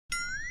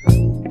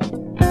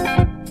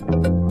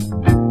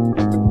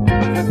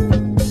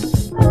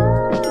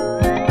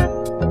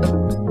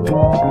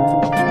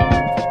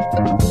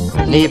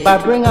Neighbor,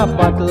 bring a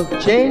bottle,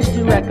 change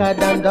the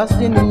record and dust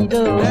the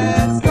needle.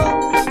 Let's go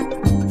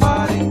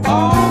party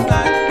all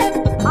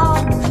night.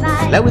 All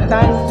night. Let we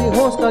thank the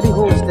host or the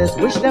hostess,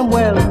 wish them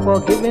well for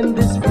giving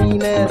this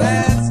freeness.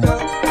 Let's go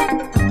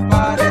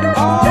party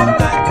all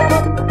night.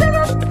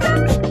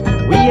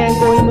 We ain't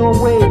going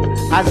nowhere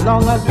as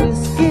long as we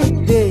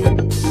skip day.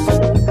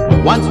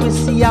 Once we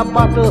see a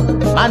bottle,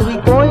 and we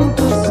going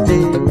to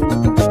stay.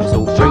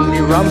 So bring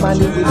the rum and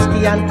the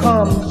whiskey and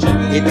come,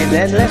 it is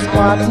endless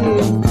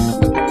party.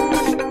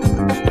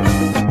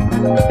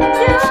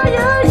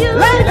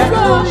 Let's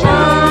go.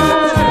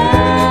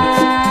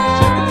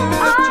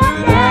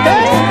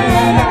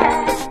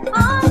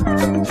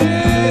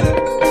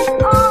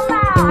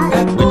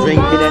 We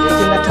drinking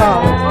anything at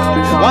all,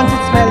 once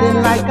it's smelling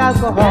like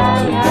alcohol.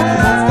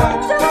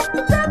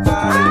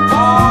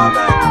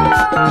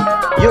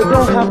 You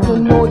don't have to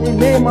know the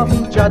name of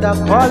each other,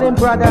 call him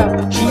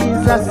brother, she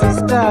is a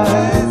sister.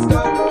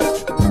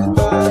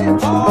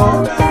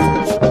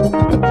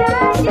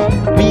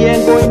 We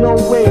ain't going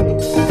nowhere,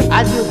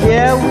 as you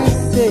hear we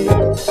say.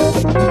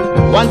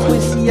 Once we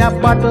see a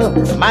bottle,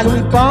 man,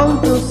 we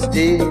bound to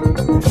stay.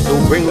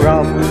 So bring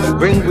rum,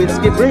 bring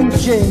whiskey, bring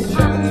gin,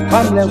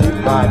 come let we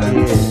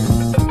party.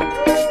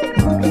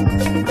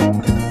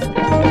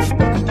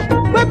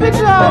 Whip it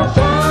up,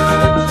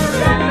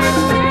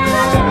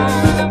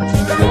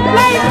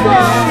 play it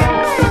good,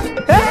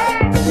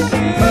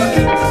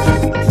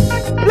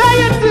 play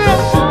it good.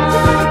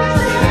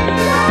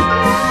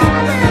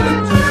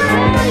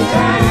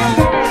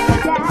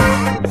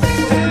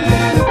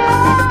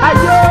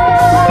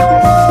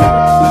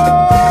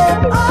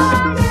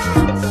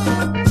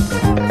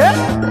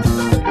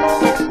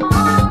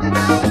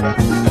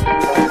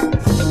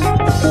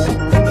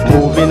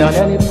 Moving on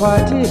any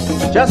party,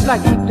 just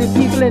like if the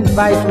people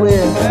invite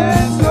with.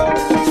 Let's go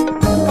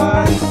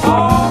party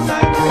all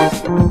night.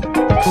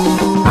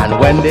 And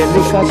when the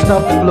liquor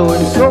stop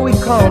flowing, so we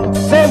come,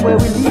 same way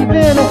we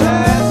leaving.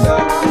 Let's go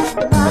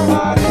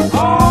party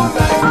all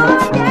night.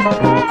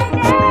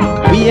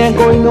 We ain't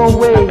going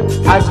nowhere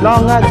as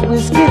long as we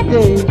skip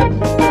day.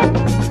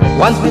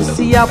 Once we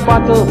see a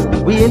bottle,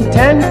 we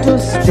intend to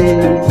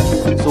stay.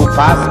 So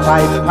pass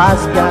pipe,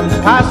 pass can,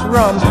 pass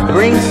rum,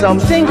 bring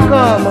something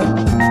come.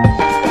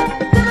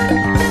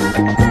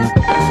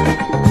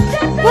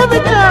 Move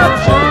it up.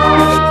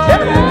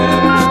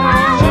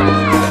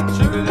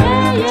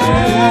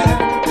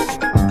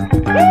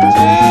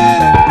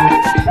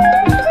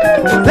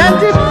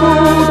 Plenty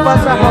food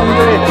was a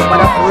hungry,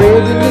 but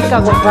afraid the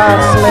liquor go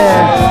pass me.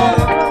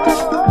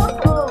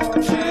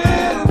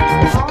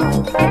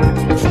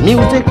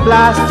 Music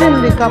blasting,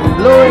 liquor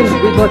blowing,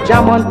 we go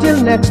jam until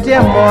next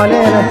year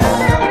morning.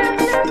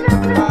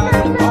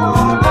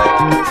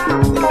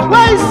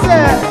 Why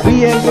sir, we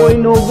ain't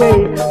going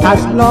nowhere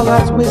as long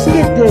as we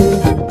skip day.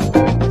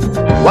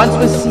 Once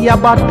we see a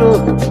bottle,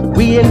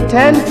 we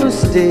intend to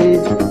stay.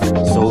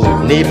 So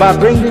neighbor,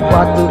 bring the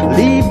bottle,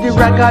 leave the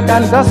record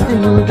and dust the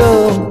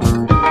needle.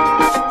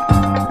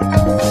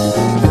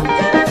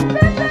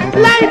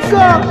 Light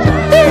go,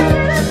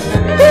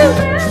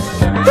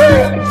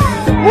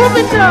 move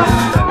it up.